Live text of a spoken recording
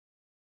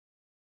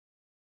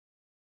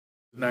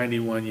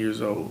91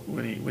 years old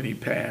when he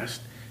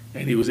passed,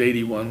 and he was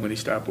 81 when he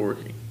stopped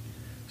working.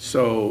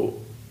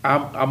 So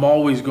I'm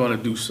always going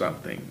to do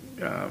something.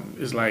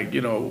 It's like,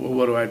 well,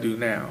 what do I do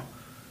now?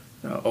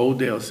 Old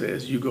Dale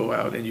says, you go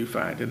out and you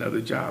find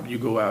another job. You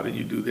go out and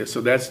you do this.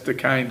 So that's the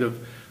kind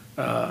of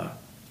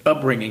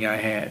upbringing I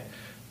had.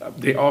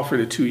 They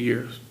offered a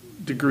 2-year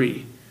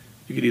degree.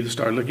 You could either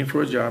start looking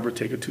for a job or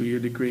take a 2-year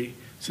degree.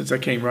 Since I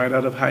came right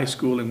out of high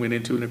school and went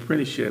into an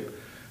apprenticeship,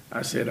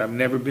 I said, I've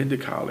never been to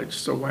college,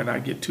 so why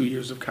not get 2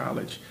 years of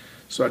college?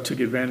 So I took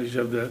advantage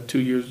of the 2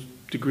 years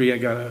degree. I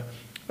got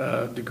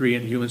a degree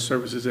in human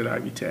services at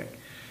Ivy Tech.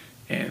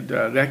 And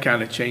that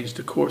kind of changed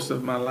the course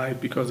of my life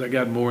because I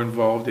got more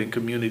involved in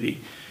community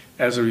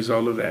as a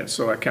result of that.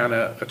 So I kind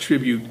of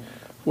attribute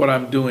what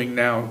I'm doing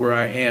now, where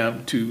I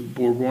am, to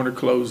BorgWarner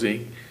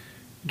closing,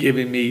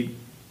 giving me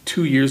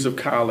 2 years of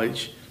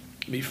college,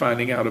 me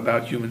finding out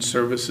about human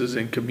services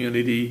and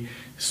community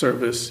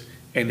service,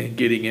 and then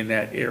getting in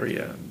that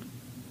area.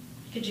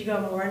 Could you go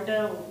more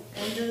into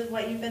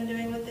what you've been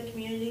doing with the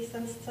community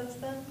since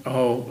then?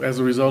 Oh, as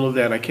a result of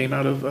that, I came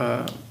out of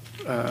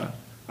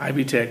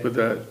Ivy Tech with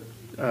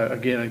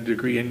again, a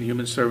degree in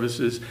human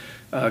services,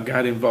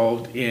 got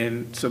involved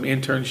in some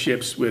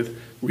internships with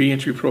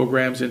reentry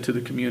programs into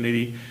the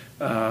community,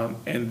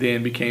 and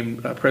then became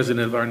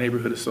president of our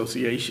neighborhood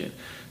association.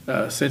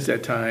 Since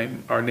that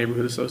time, our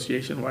neighborhood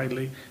association,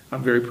 widely,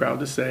 I'm very proud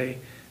to say,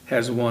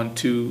 has won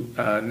 2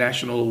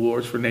 national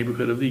awards for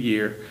Neighborhood of the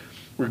Year.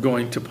 We're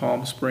going to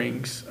Palm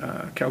Springs,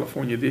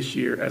 California this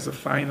year as a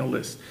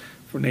finalist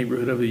for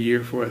Neighborhood of the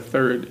Year for a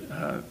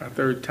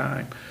third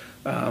time.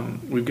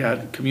 We've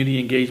got community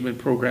engagement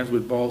programs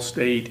with Ball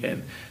State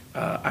and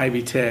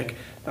Ivy Tech.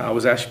 I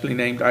was actually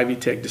named Ivy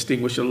Tech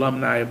Distinguished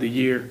Alumni of the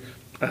Year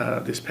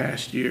this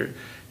past year,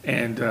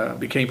 and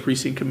became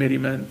precinct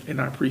committeeman in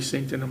our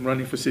precinct, and I'm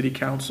running for city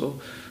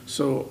council.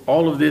 So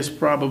all of this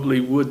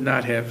probably would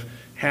not have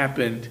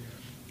happened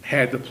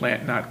had the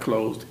plant not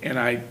closed, and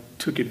I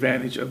took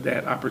advantage of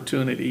that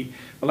opportunity.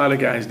 A lot of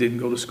guys didn't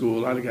go to school.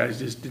 A lot of guys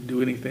just didn't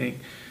do anything,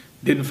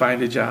 didn't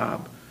find a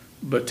job,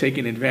 but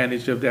taking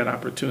advantage of that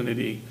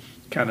opportunity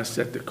kind of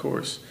set the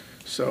course.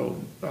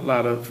 So a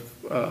lot of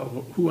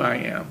who I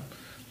am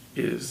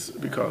is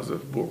because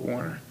of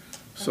BorgWarner.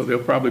 So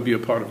they'll probably be a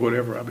part of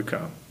whatever I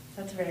become.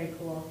 That's very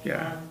cool.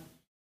 Yeah.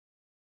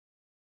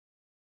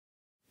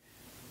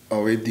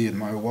 Oh, it did.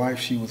 My wife,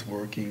 she was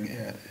working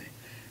at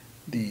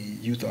the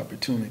Youth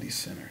Opportunity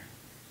Center.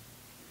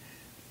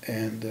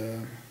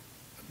 And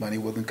money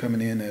wasn't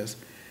coming in as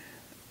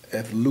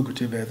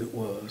lucrative as it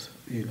was,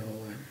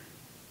 And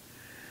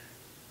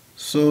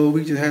so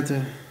we just had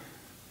to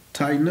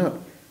tighten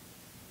up,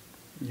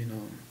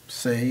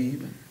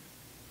 save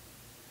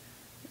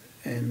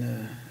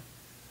and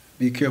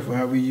be careful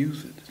how we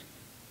use it.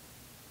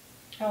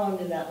 How long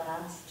did that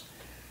last?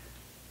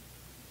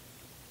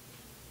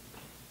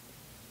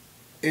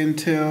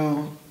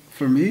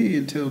 For me,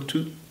 until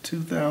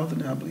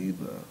 2000, I believe,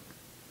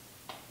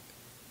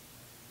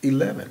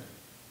 11.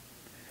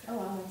 Oh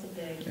wow,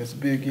 that's a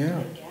big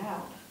gap.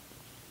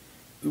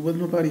 There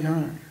wasn't nobody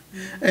hiring.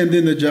 And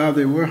then the job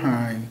they were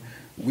hiring,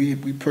 we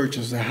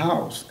purchased a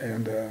house,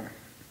 and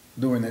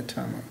during that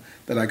time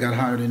that I got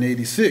hired in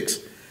 '86,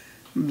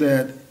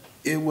 that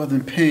it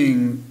wasn't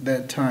paying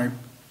that type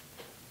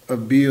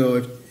of bill.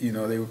 If, they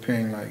were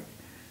paying like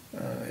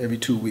every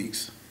 2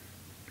 weeks,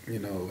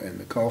 and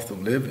the cost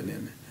of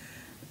living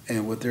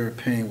and what they were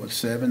paying was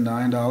 $7,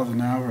 $9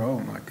 an hour. Oh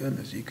my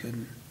goodness, you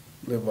couldn't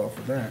live off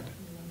of that.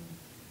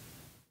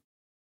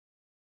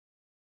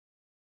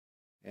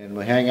 And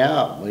we hang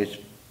out. We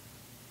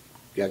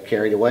got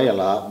carried away a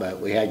lot, but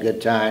we had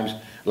good times,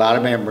 a lot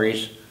of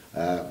memories,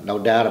 no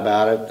doubt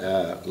about it.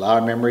 A lot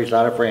of memories, a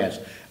lot of friends.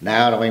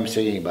 Now I don't even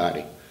see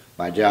anybody.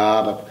 My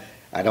job,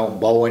 I don't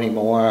bowl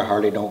anymore, I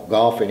hardly don't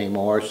golf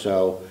anymore,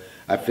 so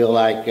I feel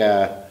like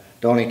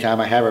the only time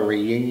I have a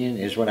reunion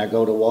is when I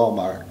go to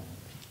Walmart.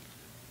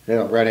 I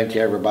don't run into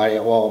everybody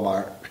at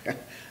Walmart.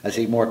 I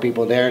see more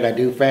people there than I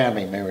do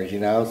family members,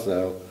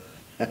 so.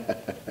 I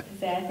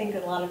think a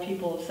lot of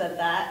people have said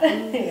that.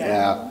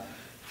 Yeah.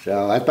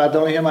 So that's about the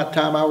only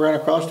time I run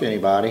across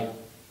anybody.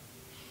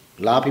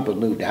 A lot of people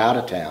moved out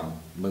of town,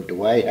 moved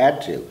away,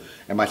 had to.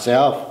 And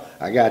myself,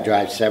 I got to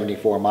drive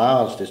 74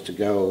 miles just to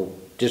go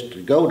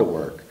to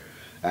work.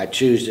 I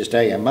choose to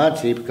stay in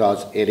Muncie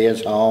because it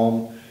is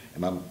home,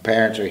 and my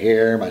parents are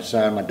here, my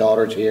son, my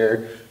daughter's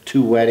here.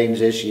 2 weddings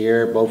this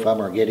year, both of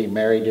them are getting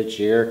married this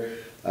year.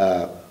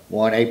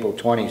 One April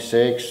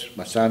 26th,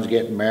 my son's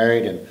getting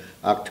married, and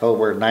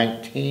October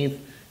 19th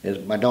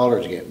is my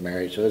daughter's getting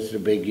married, so it's a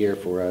big year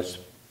for us.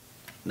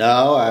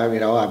 No,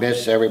 I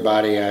miss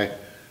everybody I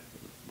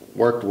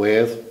worked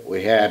with.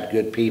 We had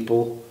good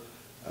people.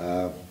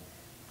 Of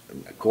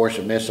course,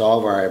 I miss all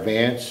of our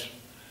events,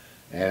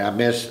 and I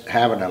miss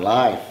having a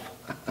life.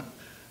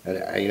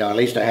 At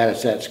least I had a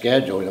set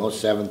schedule,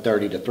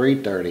 7:30 to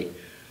 3:30.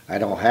 I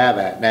don't have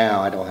that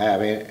now. I don't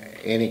have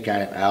any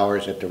kind of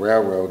hours at the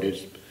railroad.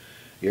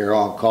 You're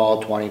on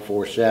call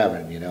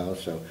 24/7,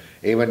 so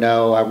even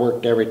though I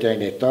worked everything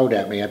they throwed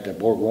at me at the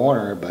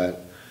BorgWarner,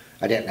 but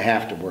I didn't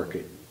have to work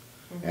it.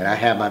 And I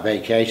had my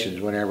vacations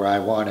whenever I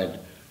wanted,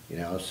 you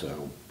know,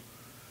 so.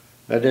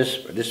 I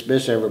just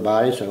miss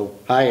everybody, so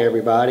hi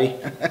everybody.